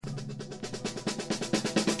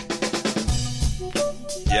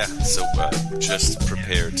Yeah, so just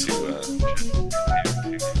prepare to...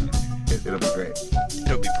 It'll be great.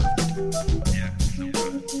 It'll be perfect. Yeah, so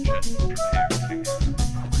just prepare to...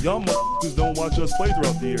 Y'all motherfuckers don't watch us play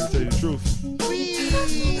throughout the year, to tell you the truth.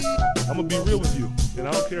 I'm gonna be real with you, and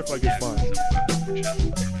I don't care if I get fined.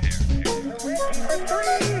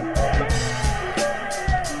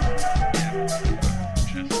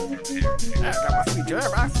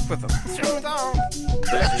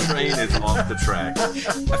 That train is off the track.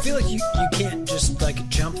 I feel like you can't just like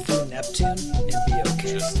jump through Neptune and be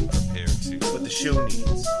okay. Just prepare to... What the show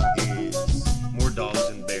needs is more dogs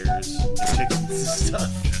and bears and chickens and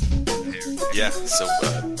stuff. Yeah, so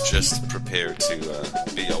just prepare to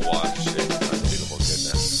be awash in unbelievable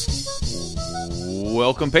goodness.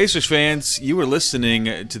 Welcome, Pacers fans. You are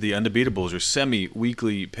listening to the Undebeatables, your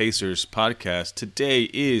semi-weekly Pacers podcast. Today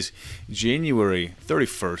is January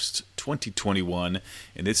 31st, 2021,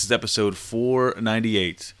 and this is episode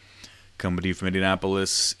 498. Coming to you from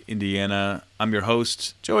Indianapolis, Indiana. I'm your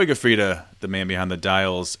host, Joey Gaffrida, the man behind the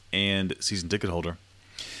dials and season ticket holder.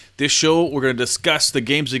 This show, we're going to discuss the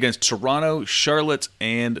games against Toronto, Charlotte,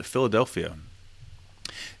 and Philadelphia.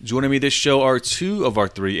 Joining me this show are two of our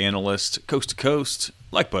three analysts, coast to coast,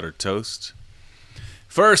 like buttered toast.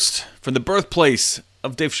 First, from the birthplace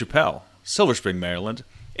of Dave Chappelle, Silver Spring, Maryland,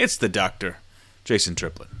 it's the Doctor, Jason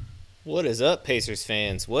Triplett. What is up, Pacers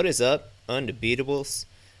fans? What is up, Undebeatables?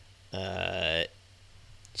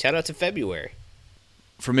 Shout out to February.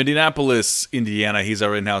 From Indianapolis, Indiana, he's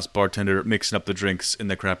our in-house bartender mixing up the drinks in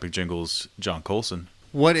the crappy jingles, John Colson.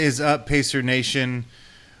 What is up, Pacer Nation?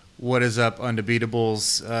 What is up,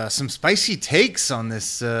 Undebeatables? Some spicy takes on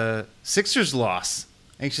this Sixers loss.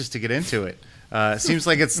 Anxious to get into it. Seems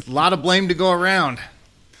like it's a lot of blame to go around.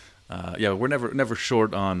 Yeah, we're never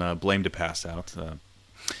short on blame to pass out.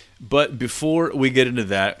 But before we get into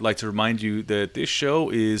that, I'd like to remind you that this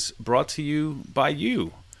show is brought to you by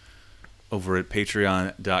you over at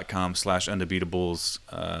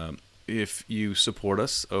patreon.com/undebeatables. If you support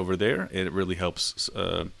us over there, it really helps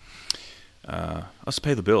us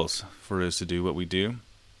pay the bills for us to do what we do.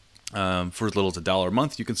 For as little as $1 a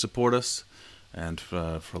month, you can support us. And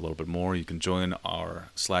for a little bit more, you can join our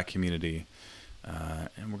Slack community.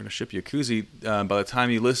 And we're going to ship you a koozie. By the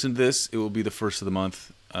time you listen to this, it will be the first of the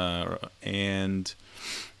month. And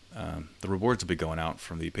the rewards will be going out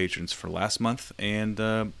from the patrons for last month. And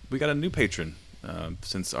we got a new patron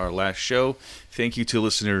since our last show. Thank you to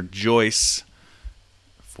listener Joyce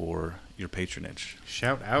for your patronage.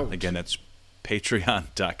 Shout out. Again, that's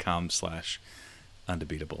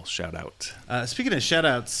patreon.com/undebeatable. Shout out. Speaking of shout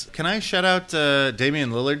outs, can I shout out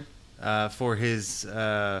Damian Lillard for his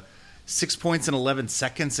 6 points in 11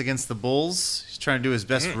 seconds against the Bulls? He's trying to do his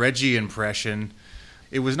best Reggie impression.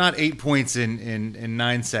 It was not 8 points in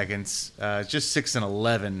 9 seconds, just 6 and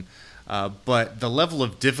 11. But the level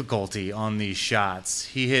of difficulty on these shots,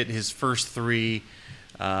 he hit his first three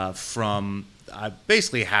from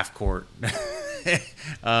basically half court.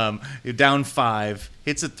 Down 5,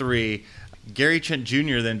 hits a 3. Gary Trent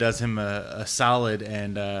Jr. then does him a solid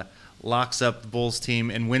and locks up the Bulls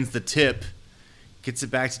team and wins the tip. Gets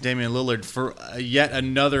it back to Damian Lillard for yet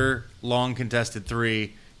another long contested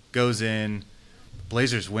 3. Goes in.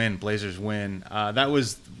 Blazers win. That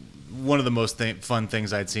was one of the most fun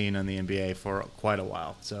things I'd seen on the NBA for quite a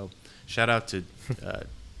while. So shout out to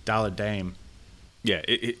Dollar Dame. Yeah,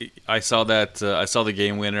 I saw that. I saw the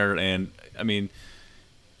game winner, and I mean,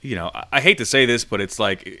 you know, I hate to say this, but it's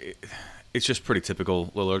like it's just pretty typical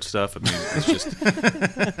Lillard stuff. I mean, it's just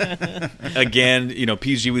again, you know,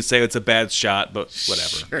 PG would say it's a bad shot, but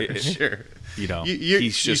whatever. Sure. You know,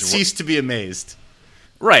 you cease to be amazed.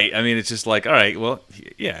 Right. I mean, it's just like, all right, well,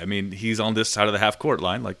 yeah. I mean, he's on this side of the half court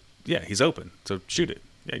line. Like, yeah, he's open, so shoot it.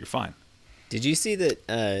 Yeah, you're fine. Did you see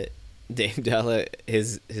that Dame Dollar,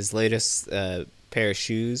 his latest pair of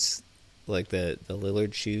shoes, like the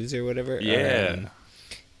Lillard shoes or whatever? Yeah.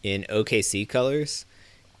 In OKC colors,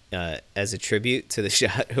 as a tribute to the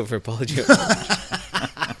shot over Paul George.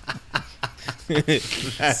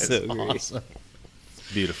 That's so awesome.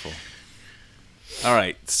 Beautiful. All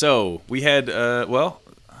right, so we had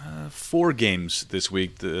 4 games this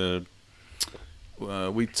week. We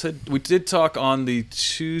did talk on the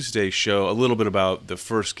Tuesday show a little bit about the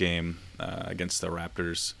first game against the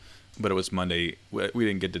Raptors, but it was Monday. We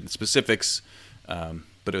didn't get into the specifics, but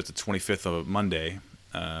it was the 25th of Monday.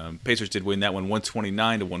 Pacers did win that one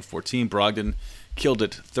 129-114. Brogdon killed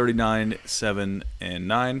it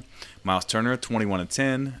 39-7-9. Miles Turner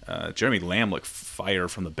 21-10. Jeremy Lamb looked fire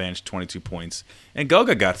from the bench, 22 points. And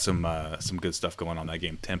Goga got some good stuff going on that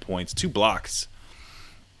game, 10 points, 2 blocks.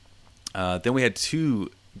 Then we had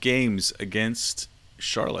 2 games against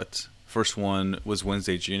Charlotte. First one was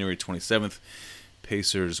Wednesday, January 27th.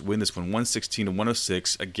 Pacers win this one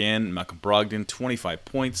 116-106. Again, Malcolm Brogdon, 25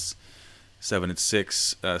 points, 7 and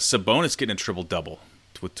 6. Sabonis getting a triple-double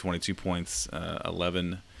with 22 points,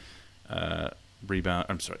 11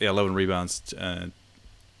 rebounds,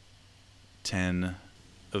 10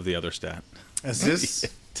 of the other stat. Assists?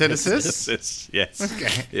 10 assists? Yes.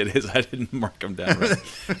 Okay. It is. I didn't mark them down right.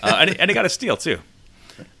 And he got a steal, too.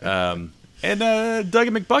 And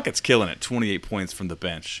Dougie McBucket's killing it. 28 points from the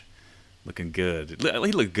bench. Looking good.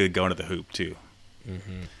 He looked good going to the hoop, too.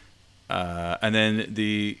 Mm-hmm. And then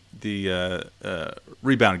the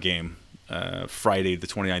rebound game, Friday the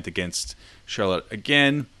 29th against Charlotte.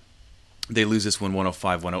 Again, they lose this one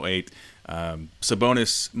 105-108.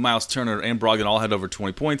 Sabonis, Miles Turner, and Brogdon all had over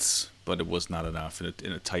 20 points, but it was not enough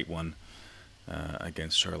in a tight one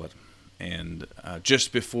against Charlotte. And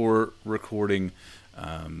just before recording,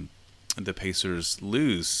 the Pacers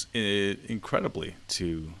lose incredibly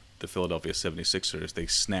to the Philadelphia 76ers. They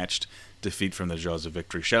snatched defeat from the jaws of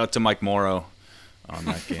victory. Shout out to Mike Morrow on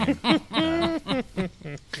that game.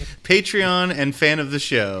 Patreon and fan of the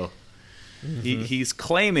show. He's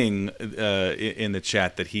claiming in the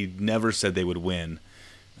chat that he never said they would win.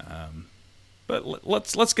 But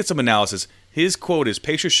let's get some analysis. His quote is,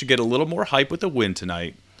 Pacers should get a little more hype with a win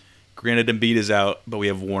tonight. Granted, Embiid is out, but we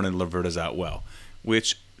have Warren and LeVert is out well.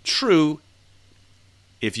 Which, true,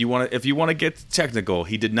 if you want to get technical,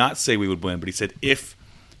 he did not say we would win, but he said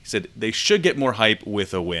they should get more hype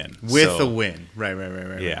with a win. A win.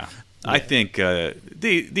 Right. Yeah. I think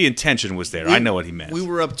the intention was there. I know what he meant. We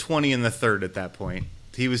were up 20 in the third at that point.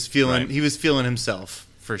 He was feeling himself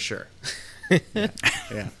for sure.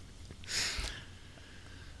 Yeah.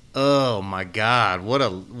 Oh my God! What a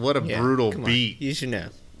brutal beat. You should know.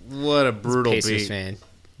 What a brutal Pacers beat. fan.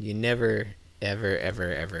 You never,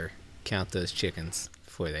 ever count those chickens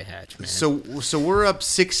before they hatch, man. So we're up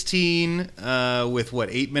 16 with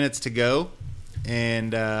 8 minutes to go,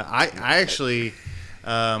 and I actually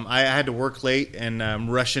I had to work late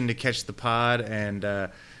and rushing to catch the pod and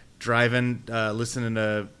driving, listening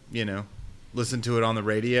to it on the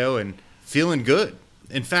radio and feeling good.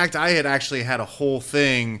 In fact, I had actually had a whole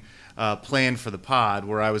thing planned for the pod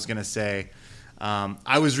where I was going to say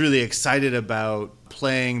I was really excited about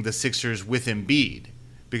playing the Sixers with Embiid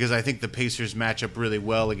because I think the Pacers match up really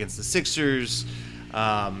well against the Sixers.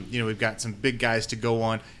 We've got some big guys to go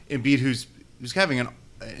on. Embiid, who's having an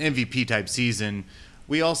MVP type season.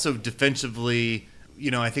 We also defensively,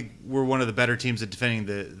 I think we're one of the better teams at defending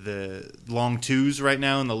the long twos right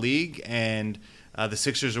now in the league, and the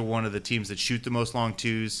Sixers are one of the teams that shoot the most long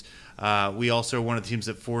twos. We also are one of the teams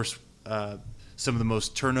that force some of the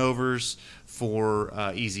most turnovers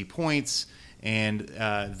for easy points, and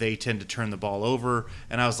they tend to turn the ball over.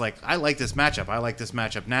 And I was like, I like this matchup. I like this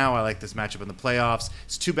matchup now. I like this matchup in the playoffs.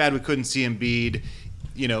 It's too bad we couldn't see Embiid,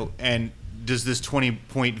 and does this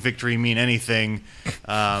 20-point victory mean anything,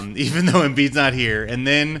 even though Embiid's not here? And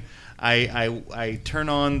then I turn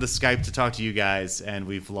on the Skype to talk to you guys, and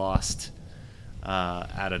we've lost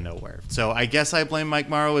out of nowhere. So I guess I blame Mike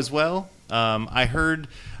Morrow as well. I heard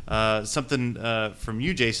something from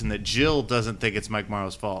you, Jason, that Jill doesn't think it's Mike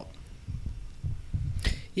Morrow's fault.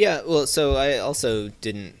 Yeah, well, so I also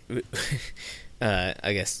didn't,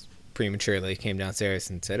 I guess, prematurely came downstairs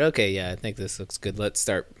and said, okay, yeah, I think this looks good. Let's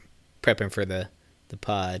start prepping for the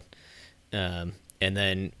pod. And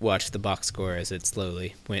then watched the box score as it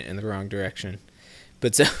slowly went in the wrong direction.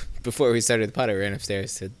 But so before we started the pod, I ran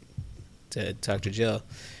upstairs to talk to Jill.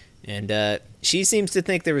 And she seems to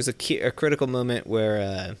think there was a critical moment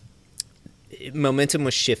where momentum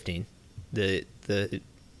was shifting. The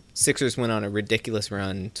Sixers went on a ridiculous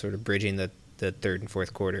run, sort of bridging the third and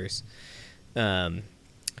fourth quarters. And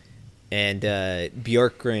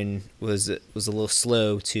Bjorkgren was a little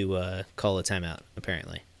slow to call a timeout,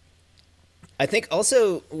 apparently. I think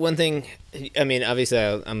also one thing, I mean, obviously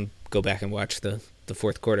I'm go back and watch the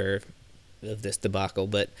fourth quarter of this debacle,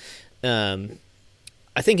 but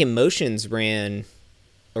I think emotions ran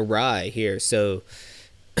awry here. So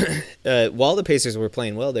while the Pacers were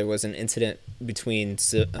playing well, there was an incident between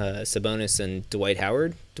Sabonis and Dwight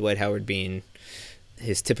Howard. Dwight Howard being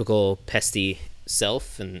his typical pesty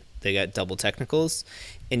self, and they got double technicals.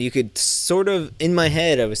 And you could sort of, in my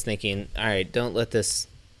head, I was thinking, all right, don't let this,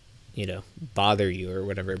 bother you or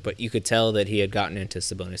whatever. But you could tell that he had gotten into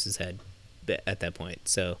Sabonis's head at that point.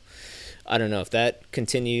 So I don't know if that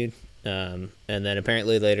continued. And then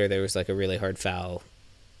apparently later there was like a really hard foul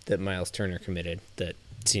that Miles Turner committed that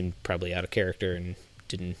seemed probably out of character and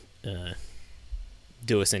didn't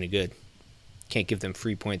do us any good. can't give them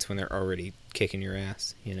free points when they're already kicking your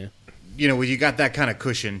ass. When you got that kind of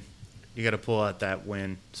cushion, you got to pull out that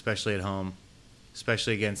win, especially at home,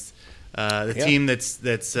 especially against the team that's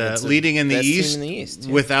leading in the East,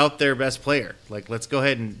 without their best player. Like, let's go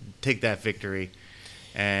ahead and take that victory,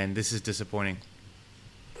 and this is disappointing.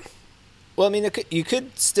 Well, I mean, you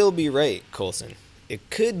could still be right, Colson. It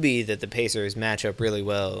could be that the Pacers match up really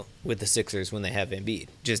well with the Sixers when they have Embiid,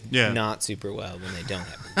 just not super well when they don't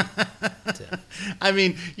have Embiid. So. I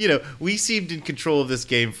mean, we seemed in control of this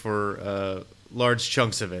game for large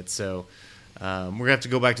chunks of it, so we're gonna have to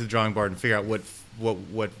go back to the drawing board and figure out what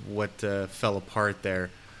fell apart there.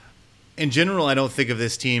 In general, I don't think of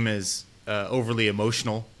this team as overly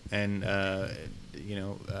emotional, and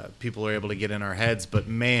people are able to get in our heads. But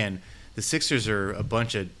man, the Sixers are a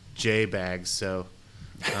bunch of J bags, so.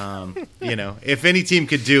 If any team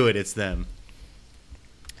could do it, it's them.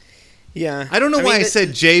 Yeah, I don't know why I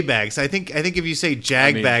said J bags. I think if you say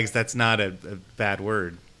jag bags, that's not a bad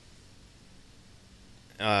word.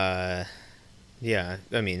 Yeah,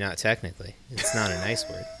 I mean, not technically. It's not a nice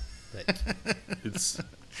word, but It's.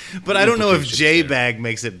 But I don't know if J bag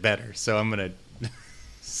makes it better, so I'm gonna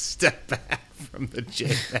step back from the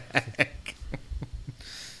J bag.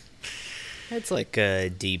 it's like a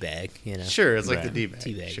D bag, Sure, it's like the D bag.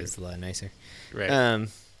 T bag is a lot nicer. Right.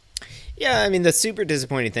 Yeah, I mean, the super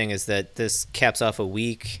disappointing thing is that this caps off a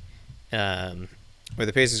week where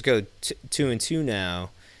the Pacers go 2-2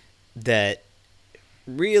 now that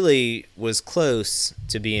really was close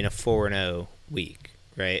to being a 4-0 week,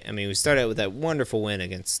 right? I mean, we started out with that wonderful win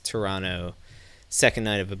against Toronto, second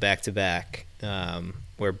night of a back-to-back,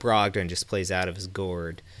 where Brogdon just plays out of his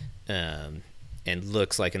gourd and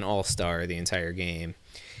looks like an all-star the entire game.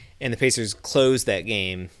 And the Pacers closed that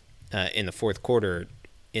game in the fourth quarter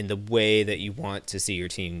in the way that you want to see your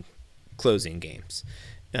team closing games.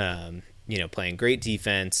 Playing great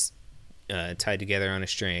defense, tied together on a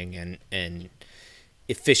string, and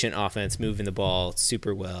efficient offense, moving the ball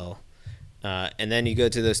super well. And then you go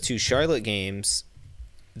to those two Charlotte games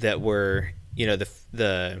that were,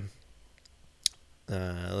 the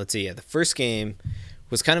first game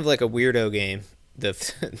was kind of like a weirdo game.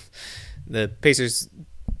 The Pacers,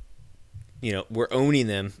 were owning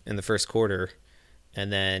them in the first quarter,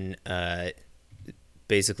 and then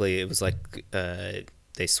basically it was like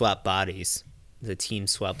they swapped bodies. The team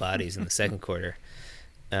swapped bodies in the second quarter,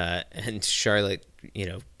 and Charlotte,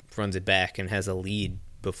 runs it back and has a lead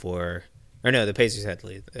before. Or no, the Pacers had the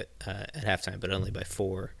lead at halftime, but only by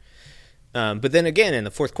 4. But then again, in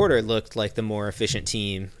the fourth quarter, it looked like the more efficient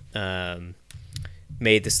team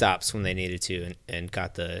made the stops when they needed to and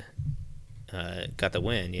got the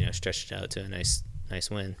win. Stretched it out to a nice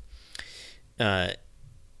win. And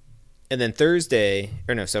then Friday,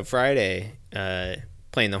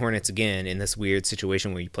 playing the Hornets again in this weird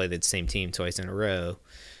situation where you play the same team twice in a row,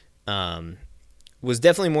 was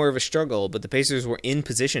definitely more of a struggle, but the Pacers were in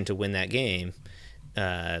position to win that game,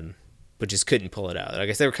 but just couldn't pull it out. I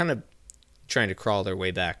guess they were kind of trying to crawl their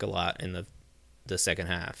way back a lot in the second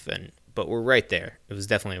half, but we're right there. It was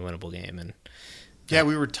definitely a winnable game. And yeah,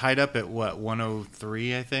 we were tied up at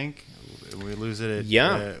 103, I think. We lose it at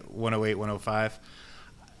 108, 105.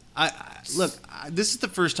 This is the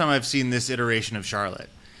first time I've seen this iteration of Charlotte,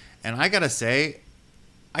 and I gotta say,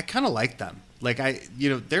 I kind of like them. Like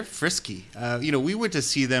they're frisky. We went to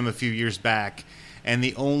see them a few years back, and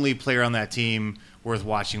the only player on that team worth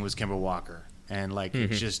watching was Kemba Walker, and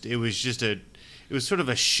it was sort of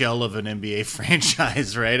a shell of an NBA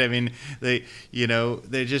franchise, right? I mean, they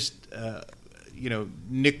just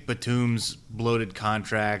Nick Batum's bloated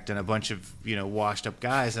contract and a bunch of washed up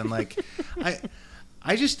guys, and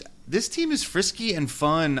this team is frisky and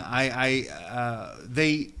fun. I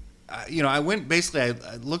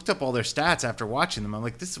looked up all their stats after watching them. I'm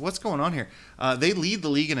like, what's going on here? They lead the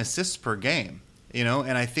league in assists per game,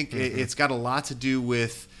 and I think it's got a lot to do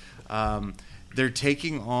with they're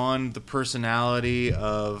taking on the personality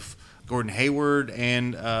of Gordon Hayward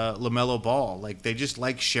and LaMelo Ball. Like, they just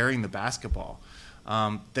like sharing the basketball.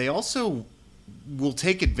 They also will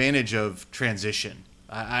take advantage of transition.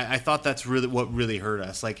 I thought that's really what really hurt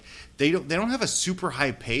us. Like, they don't have a super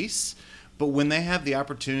high pace, but when they have the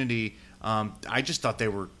opportunity, I just thought they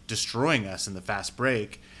were destroying us in the fast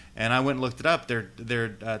break. And I went and looked it up. They're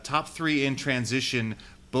top 3 in transition,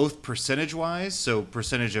 both percentage-wise, so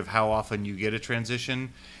percentage of how often you get a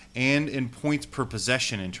transition, and in points per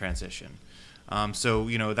possession in transition. So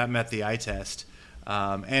that met the eye test.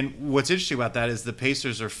 And what's interesting about that is the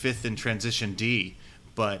Pacers are 5th in transition D,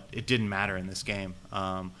 but it didn't matter in this game.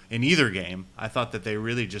 In either game, I thought that they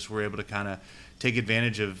really just were able to kind of take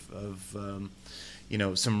advantage of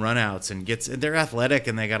some runouts and they're athletic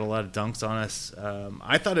and they got a lot of dunks on us.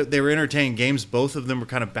 I thought they were entertaining games. Both of them were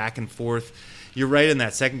kind of back and forth. You're right, in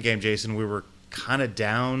that second game, Jason, we were kind of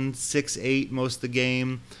down 6-8 most of the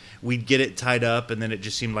game. We'd get it tied up, and then it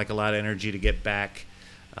just seemed like a lot of energy to get back,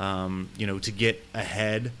 to get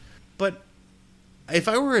ahead. But if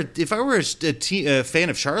I were a fan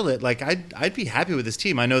of Charlotte, like I'd be happy with this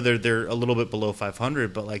team. I know they're a little bit below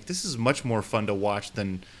 500, but like this is much more fun to watch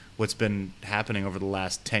than what's been happening over the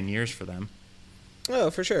last 10 years for them.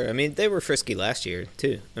 Oh, for sure. I mean, they were frisky last year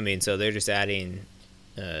too. I mean, so they're just adding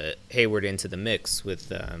Hayward into the mix with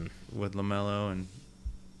LaMelo and.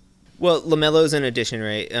 Well, LaMelo's an addition,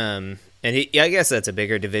 right? And I guess that's a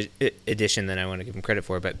bigger addition than I want to give him credit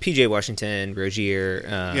for. But P.J. Washington,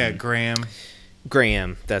 Rozier, Graham,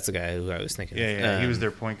 that's the guy who I was thinking. Yeah, he was their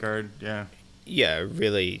point guard. Yeah,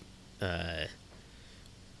 really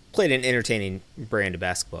played an entertaining brand of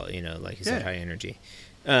basketball. Like you said, high energy.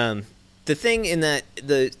 The thing in that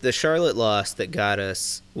the Charlotte loss that got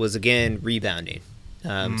us was again rebounding.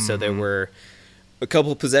 So there were a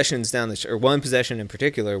couple possessions or one possession in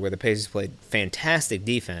particular where the Pacers played fantastic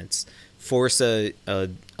defense, force a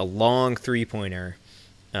long 3-pointer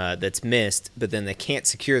that's missed, but then they can't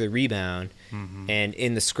secure the rebound, and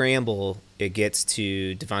in the scramble it gets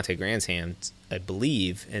to Devontae Graham's hands, I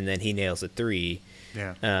believe, and then he nails a 3.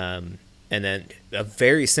 Yeah. And then a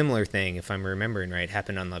very similar thing, if I'm remembering right,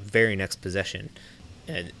 happened on the very next possession.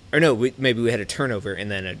 Maybe we had a turnover,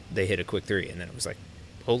 and then they hit a quick 3, and then it was like,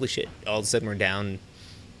 holy shit, all of a sudden we're down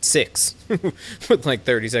 6 with like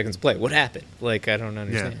 30 seconds to play. What happened? Like, I don't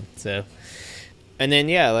understand. Yeah. So, and then,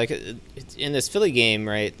 like in this Philly game,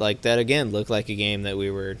 right, like that again looked like a game that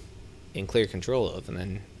we were in clear control of, and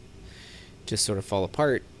then just sort of fall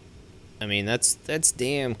apart. I mean, that's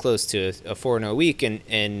damn close to a 4-0 week,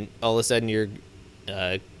 and all of a sudden you're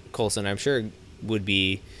Colson, I'm sure, would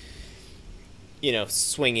be,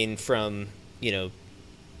 swinging from,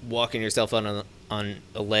 walking yourself on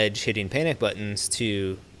a ledge, hitting panic buttons,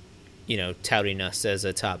 to, touting us as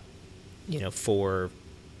a top, 4,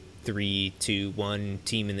 3, 2, 1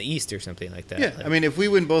 team in the East or something like that. Yeah, I mean, if we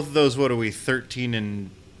win both of those, what are we,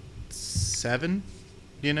 13-7?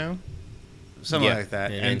 Something like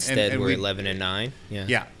that. And instead we're 11-9. Yeah.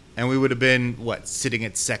 Yeah. And we would have been, sitting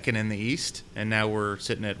at second in the East, and now we're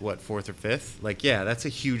sitting at, 4th or 5th? Like, yeah, that's a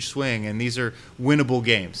huge swing, and these are winnable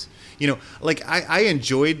games. I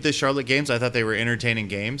enjoyed the Charlotte games. I thought they were entertaining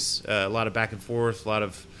games. A lot of back and forth, a lot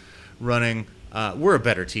of running. We're a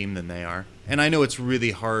better team than they are. And I know it's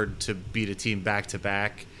really hard to beat a team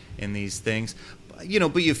back-to-back in these things. But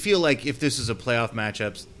you feel like if this is a playoff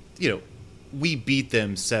matchups, we beat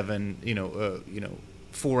them 4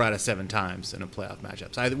 out of 7 times in a playoff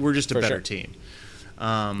matchups. We're just a better team.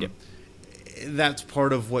 Yep. That's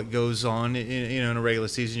part of what goes on. In a regular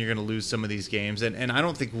season, you're going to lose some of these games, and I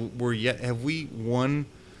don't think we're yet. Have we won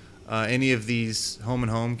any of these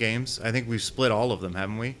home games? I think we've split all of them,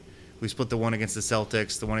 haven't we? We split the one against the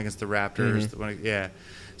Celtics, the one against the Raptors,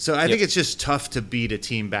 So I think it's just tough to beat a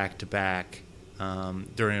team back to back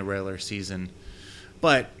during a regular season.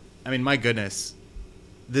 But I mean, my goodness.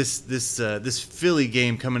 This Philly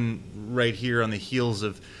game coming right here on the heels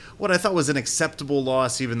of what I thought was an acceptable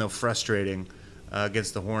loss, even though frustrating,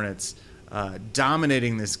 against the Hornets,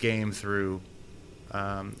 dominating this game through,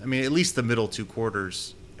 at least the middle 2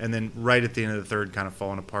 quarters, and then right at the end of the third kind of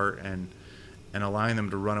falling apart and allowing them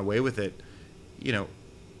to run away with it.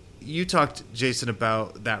 You talked, Jason,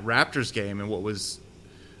 about that Raptors game, and what was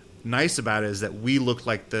nice about it is that we looked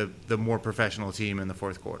like the more professional team in the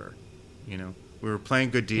fourth quarter. We were playing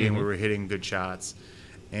good D and we were hitting good shots,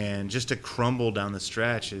 and just to crumble down the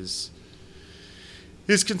stretch is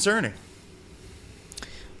concerning.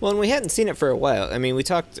 Well, and we hadn't seen it for a while. I mean, we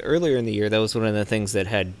talked earlier in the year, that was one of the things that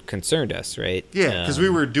had concerned us, right? Yeah, because we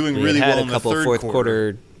were doing really well in the third fourth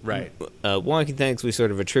quarter right? Wonky things. We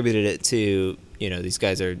sort of attributed it to these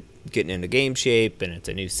guys are getting into game shape and it's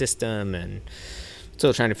a new system and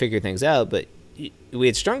still trying to figure things out. But we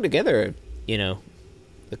had strung together,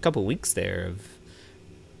 a couple weeks there of,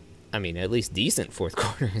 at least decent fourth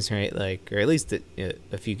quarters, right? Like, or at least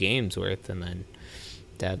a few games worth, and then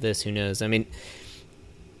to have this, who knows?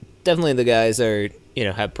 Definitely the guys are,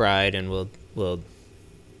 have pride and will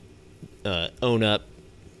own up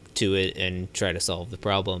to it and try to solve the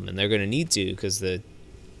problem, and they're going to need to, because the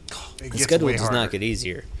schedule does not get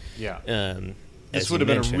easier. Yeah. This would have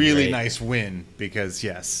been a really nice win, because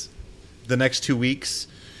yes, the next 2 weeks.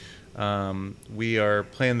 We are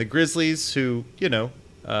playing the Grizzlies, who,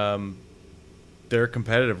 they're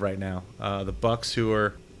competitive right now. The Bucks, who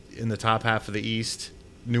are in the top half of the East.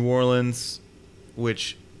 New Orleans,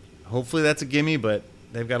 which hopefully that's a gimme, but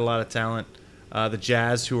they've got a lot of talent. The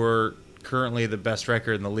Jazz, who are currently the best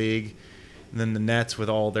record in the league, and then the Nets with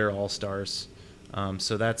all their all-stars.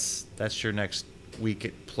 So that's your next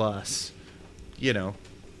week plus. You know,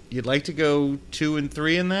 you'd like to go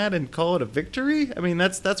 2-3 in that and call it a victory. I mean,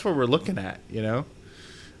 that's what we're looking at. You know,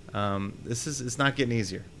 it's not getting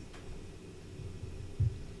easier.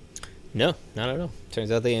 No, not at all.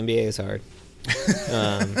 Turns out the NBA is hard.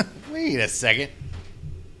 Wait a second.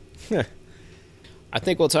 I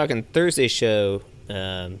think we'll talk in Thursday's show.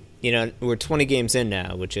 We're 20 games in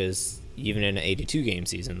now, which is even in an 82-game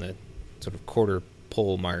season, the sort of quarter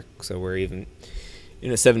pole mark. So we're even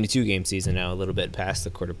in a 72-game season now, a little bit past the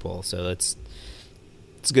quarter pole. So it's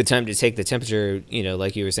a good time to take the temperature. You know,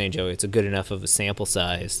 like you were saying, Joey, it's a good enough of a sample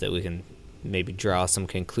size that we can maybe draw some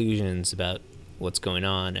conclusions about what's going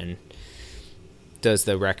on, and does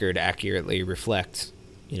the record accurately reflect,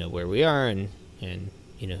 where we are and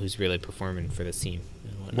who's really performing for this team.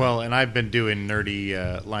 Well, and I've been doing nerdy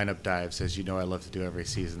lineup dives, as you know I love to do every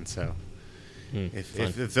season. So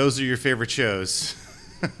if those are your favorite shows,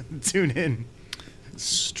 tune in.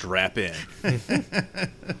 Strap in.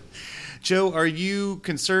 Joe, are you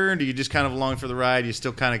concerned? Are you just kind of along for the ride? Are you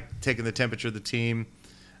still kind of taking the temperature of the team?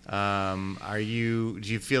 Do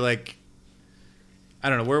you feel like, I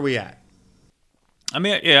don't know, where are we at? I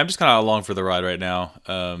mean, yeah, I'm just kind of along for the ride right now.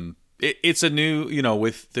 It's a new,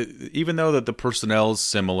 even though that the personnel is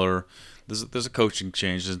similar, there's a coaching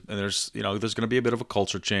change, and there's going to be a bit of a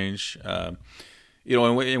culture change. And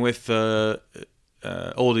with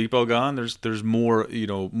Oladipo gone, there's more,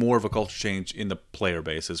 more of a culture change in the player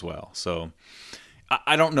base as well. So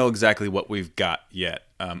I don't know exactly what we've got yet.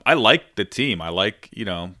 I like the team. I like,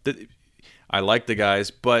 I like the guys,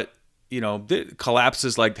 but the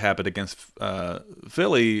collapses like happened against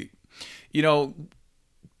Philly.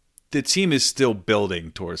 The team is still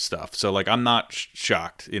building towards stuff. So like, I'm not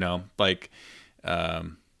shocked. I'm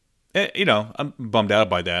bummed out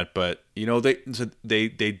by that. But they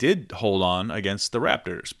did hold on against the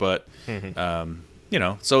Raptors. But so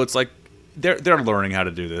it's like they're learning how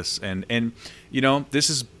to do this, and this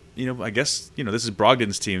is I guess this is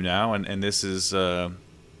Brogdon's team now, and this is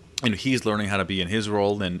he's learning how to be in his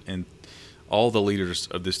role, and all the leaders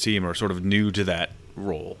of this team are sort of new to that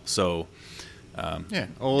role. So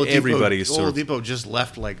Oladipo just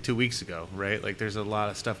left like 2 weeks ago, right? Like there's a lot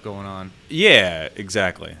of stuff going on. Yeah,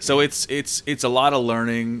 exactly. So it's a lot of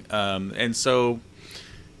learning, and so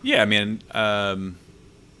yeah, I mean,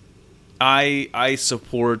 I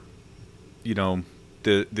support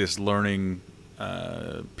this learning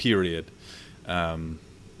period,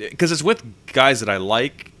 because it's with guys that I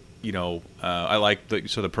like. I like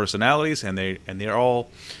the personalities, and they're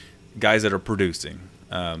all guys that are producing.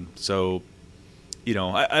 So,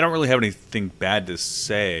 I don't really have anything bad to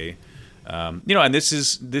say. And this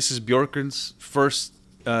is Bjorken's first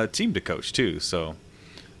team to coach too. So,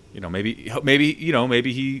 maybe he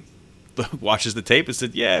watches the tape and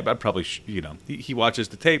said, yeah, I probably he watches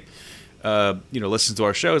the tape. Listens to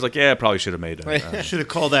our show. Is like, yeah, I probably should have made a should have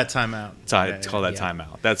called that timeout. Call that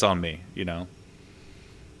timeout. That's on me. Yeah.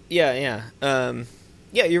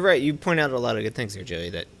 Yeah, you're right. You point out a lot of good things here, Joey.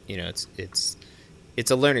 That it's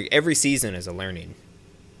a learning. Every season is a learning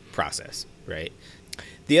process, right?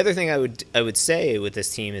 The other thing I would say with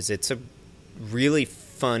this team is it's a really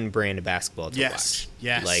fun brand of basketball to watch.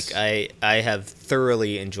 Yes. Like I have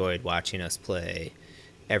thoroughly enjoyed watching us play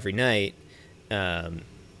every night. When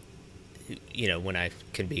I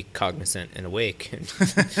can be cognizant and awake and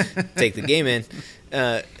take the game in.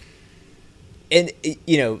 And,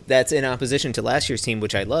 that's in opposition to last year's team,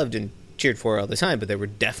 which I loved and cheered for all the time. But there were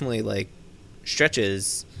definitely, like,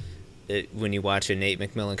 stretches when you watch a Nate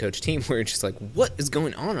McMillan coach team where it's just like, what is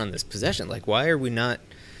going on this possession? Like, why are we not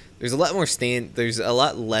 – there's a lot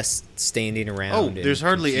less standing around. Oh, there's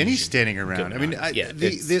hardly any standing around. I mean,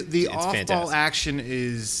 the off-ball fantastic. action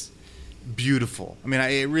is beautiful. I mean,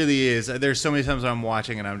 it really is. There's so many times I'm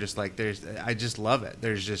watching and I'm just like, I just love it.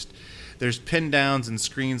 There's pin downs and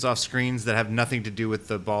screens off screens that have nothing to do with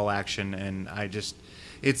the ball action, and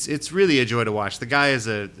it's really a joy to watch. The guy is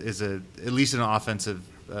at least an offensive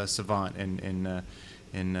savant in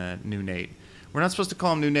New Nate. We're not supposed to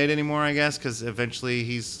call him New Nate anymore, I guess, because eventually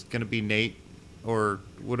he's going to be Nate, or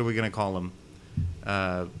what are we going to call him?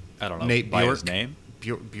 I don't know. Nate by Bjork. His name?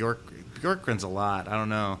 Bjork runs a lot. I don't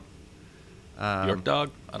know. Bjork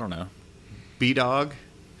Dog? I don't know. B-Dog.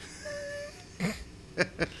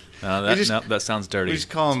 No, that sounds dirty. We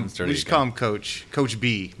just call him Coach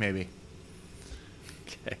B, maybe.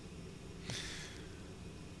 Okay.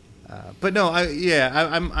 But no,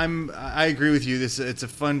 I agree with you. It's a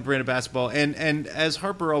fun brand of basketball, and as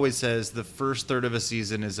Harper always says, the first third of a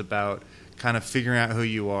season is about kind of figuring out who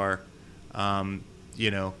you are, and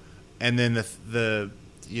then the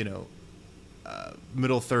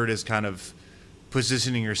middle third is kind of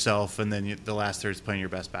positioning yourself, and then the last third is playing your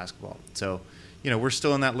best basketball. So, we're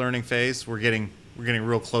still in that learning phase. We're getting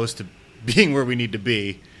real close to being where we need to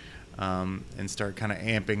be, and start kind of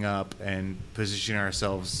amping up and positioning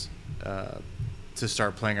ourselves to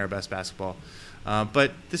start playing our best basketball.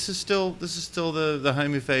 But this is still the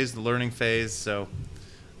honeymoon phase, the learning phase. So,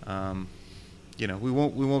 we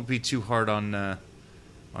won't be too hard on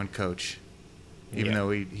Coach, even though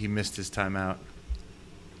he missed his timeout.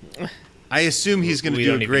 I assume he's going to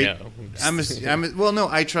do a great.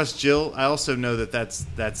 I trust Jill. I also know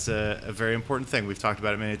that's a very important thing. We've talked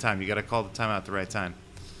about it many times. You got to call the timeout at the right time.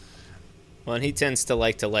 Well, and he tends to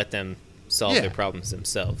like to let them solve their problems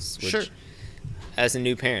themselves. Which, sure. As a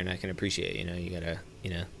new parent, I can appreciate. You gotta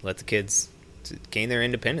let the kids gain their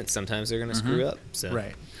independence. Sometimes they're gonna screw up. So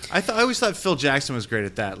right. I always thought Phil Jackson was great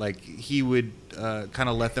at that. Like he would kind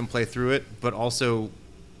of let them play through it, but also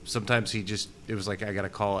sometimes it was like I gotta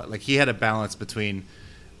call it. Like he had a balance between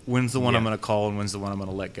when's the one I'm gonna call and when's the one I'm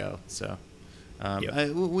gonna let go. So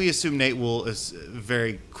we assume Nate will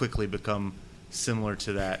very quickly become similar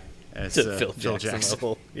to that as Phil Jackson.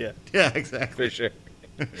 Level. Yeah, exactly, for sure.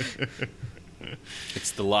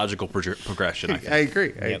 It's the logical progression. I think. I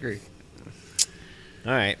agree.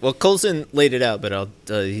 All right. Well, Colson laid it out, but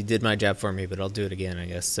he did my job for me, but I'll do it again, I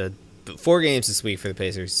guess. So, 4 games this week for the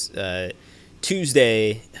Pacers.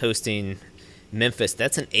 Tuesday, hosting Memphis.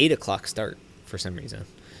 That's an 8 o'clock start for some reason.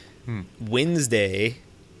 Wednesday,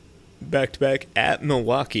 back-to-back at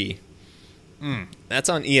Milwaukee. That's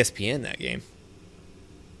on ESPN, that game.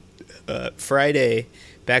 Friday,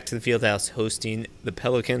 back to the Fieldhouse, hosting the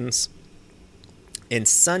Pelicans. And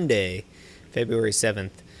Sunday, February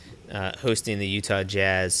 7th, hosting the Utah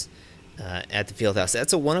Jazz at the Fieldhouse.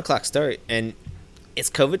 That's a 1 o'clock start, and it's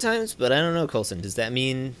COVID times, but I don't know, Colson. Does that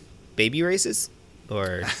mean baby races?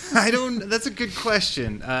 Or I don't. That's a good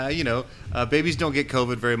question. Babies don't get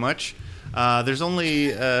COVID very much. There's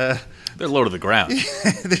only they're low to the ground.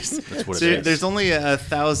 That's what it is. There's only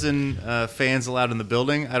 1,000 fans allowed in the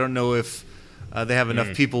building. I don't know if they have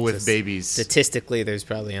enough people with babies. Statistically, there's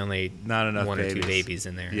probably only not enough 1 or 2 babies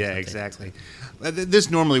in there. Yeah, exactly. This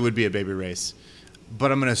normally would be a baby race,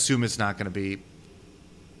 but I'm going to assume it's not going to be.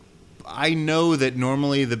 I know that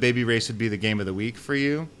normally the baby race would be the game of the week for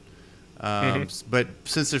you, but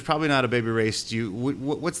since there's probably not a baby race,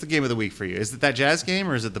 what's the game of the week for you? Is it that Jazz game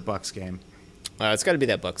or is it the Bucks game? It's got to be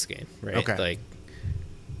that Bucks game, right? Okay. Like,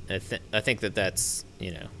 I think that's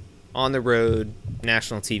on the road,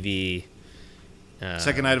 national TV.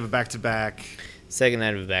 Second night of a back-to-back.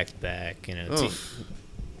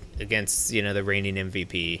 Against the reigning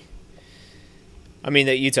MVP. I mean,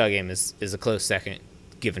 the Utah game is a close second,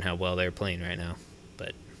 given how well they're playing right now.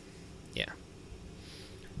 But yeah.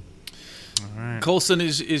 All right. Colson,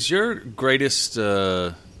 is your greatest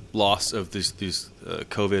loss of this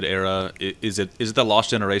COVID era? Is it the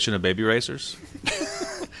lost generation of baby racers?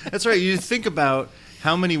 That's right. You think about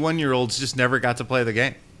how many 1-year-olds just never got to play the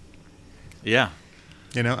game. Yeah.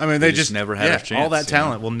 They just never had a chance. All that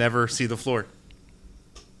talent will never see the floor.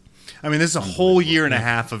 I mean, this is a whole year and a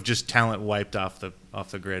half of just talent wiped off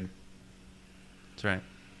the grid. That's right.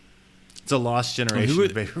 It's a lost generation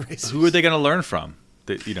of baby racers. Who are they going to learn from?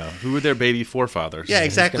 Who are their baby forefathers? Yeah,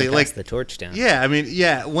 exactly. Like pass the torch down. Yeah, I mean,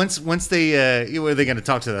 yeah. Once they, are they going to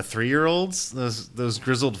talk to the 3-year-olds? Those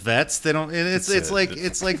grizzled vets? They don't. It's like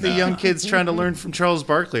the young kids trying to learn from Charles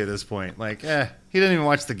Barkley at this point. Like, he doesn't even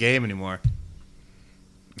watch the game anymore.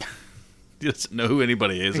 He doesn't know who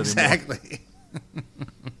anybody is exactly.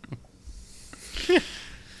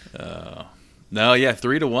 anymore. No, yeah,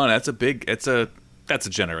 3-1. That's a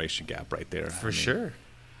generation gap right there. For sure.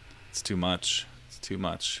 It's too much.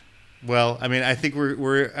 Well, I mean, I think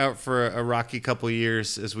we're out for a rocky couple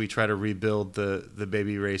years as we try to rebuild the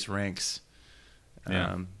baby race ranks.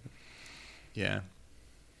 Yeah.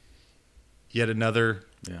 Yet another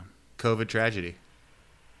COVID tragedy.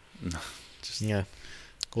 Yeah.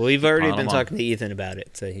 Well, we've already been talking to Ethan about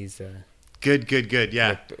it, so he's good.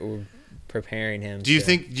 Yeah, we're preparing him. Do you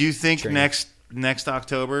think train. next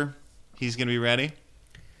October he's going to be ready?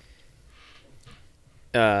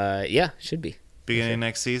 Yeah, should be. Beginning of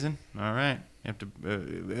next season. All right. You have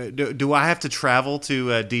to. Do I have to travel to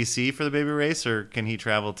DC for the baby race, or can he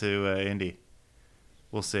travel to Indy?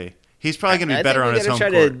 We'll see. He's probably going to be better on his home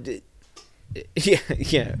court.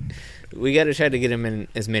 Yeah. We got to try to get him in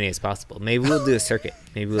as many as possible. Maybe we'll do a circuit.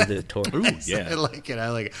 Maybe we'll do a tour. Ooh, I yeah. like it. I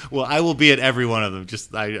like it. Well, I will be at every one of them.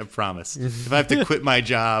 I promise. If I have to quit my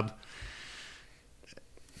job,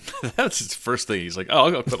 That's his first thing. He's like, "Oh,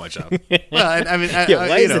 I'll go quit my job." well, I mean, Yeah,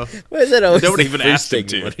 why is that always Nobody the even first asked him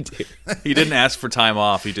thing you to. wanna do? He didn't ask for time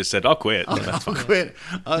off. He just said, "I'll quit." I'll quit.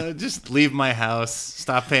 Just leave my house.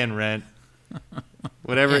 Stop paying rent.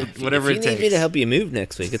 Whatever If it you takes. need me to help you move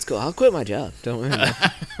next week, it's cool. I'll quit my job. Don't worry.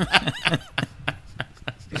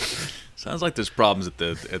 Sounds like there's problems at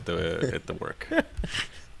the work.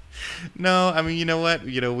 No, I mean, you know what?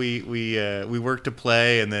 We work to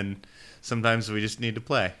play, and then sometimes we just need to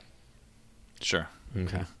play. Sure.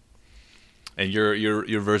 Okay. And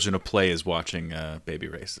your version of play is watching baby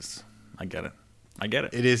races. I get it.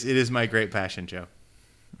 It is my great passion, Joe.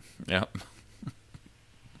 Yeah.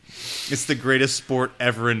 It's the greatest sport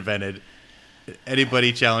ever invented.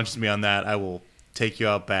 Anybody challenges me on that, I will take you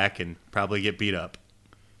out back and probably get beat up.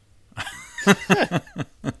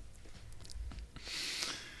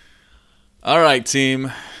 All right,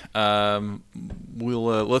 team. We'll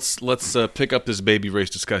let's pick up this baby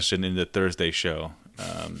race discussion in the Thursday show.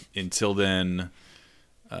 Until then,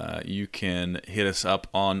 you can hit us up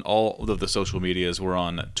on all of the social medias. We're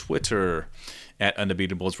on Twitter at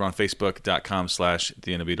Undebeatables. We're on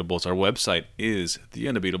Facebook.com/The Undebeatables. Our website is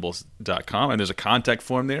TheUndebeatables.com, and there's a contact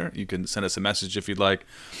form there. You can send us a message if you'd like.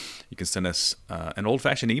 You can send us an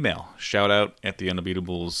old-fashioned email, shoutout at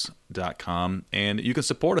TheUndebeatables.com, and you can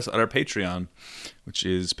support us at our Patreon, which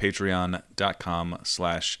is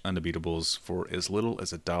patreon.com/Undebeatables for as little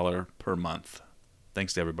as $1 per month.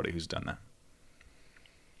 Thanks to everybody who's done that.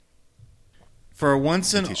 For a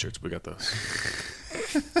once in T-shirts, we got those.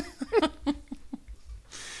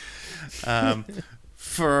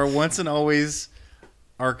 for our once and always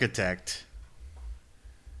architect,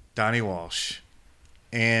 Donnie Walsh,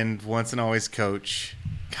 and once and always coach.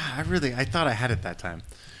 God, I thought I had it that time.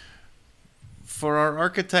 For our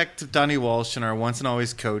architect, Donnie Walsh, and our once and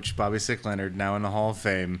always coach, Bobby Sick Leonard, now in the Hall of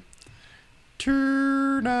Fame.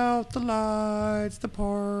 Turn out the lights, the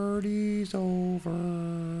party's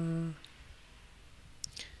over.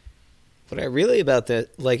 What I really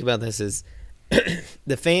like about this is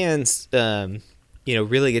the fans,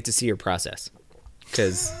 really get to see your process,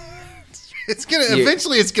 because It's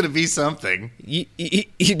gonna be something. you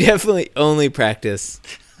definitely only practice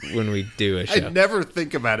when we do a I show. never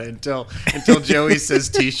think about it until Joey says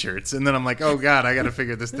T-shirts, and then I'm like, oh God, I got to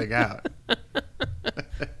figure this thing out.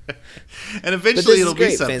 And But this eventually is it'll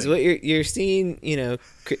great, be something. fans. What you're seeing,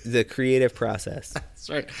 the creative process. That's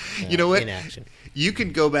right. You know what? In action. You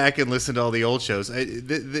can go back and listen to all the old shows.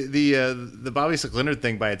 The Bobby Sick Leonard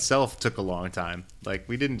thing by itself took a long time. Like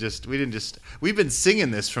we've been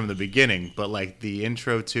singing this from the beginning, but like the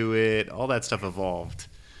intro to it, all that stuff evolved.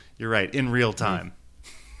 You're right, in real time.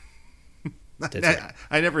 That's right.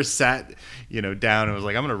 I never sat, down and was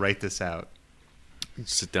like, I'm going to write this out.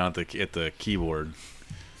 Sit down at the keyboard,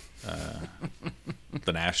 with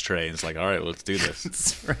an ashtray, and it's like, all right, let's do this.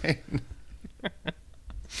 That's right.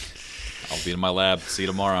 I'll be in my lab. See you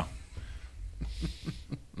tomorrow.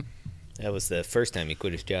 That was the first time he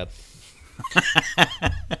quit his job.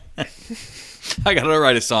 I gotta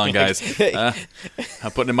write a song, guys. I'm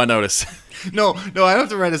putting in my notice. No, I don't have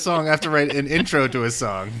to write a song. I have to write an intro to a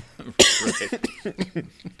song. Right.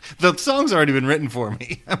 The song's already been written for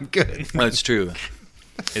me. I'm good. That's true.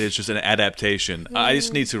 It is just an adaptation. I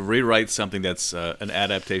just need to rewrite something that's an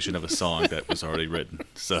adaptation of a song that was already written.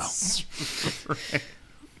 So,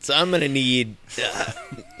 So I'm gonna need,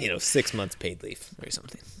 6 months paid leave or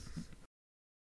something.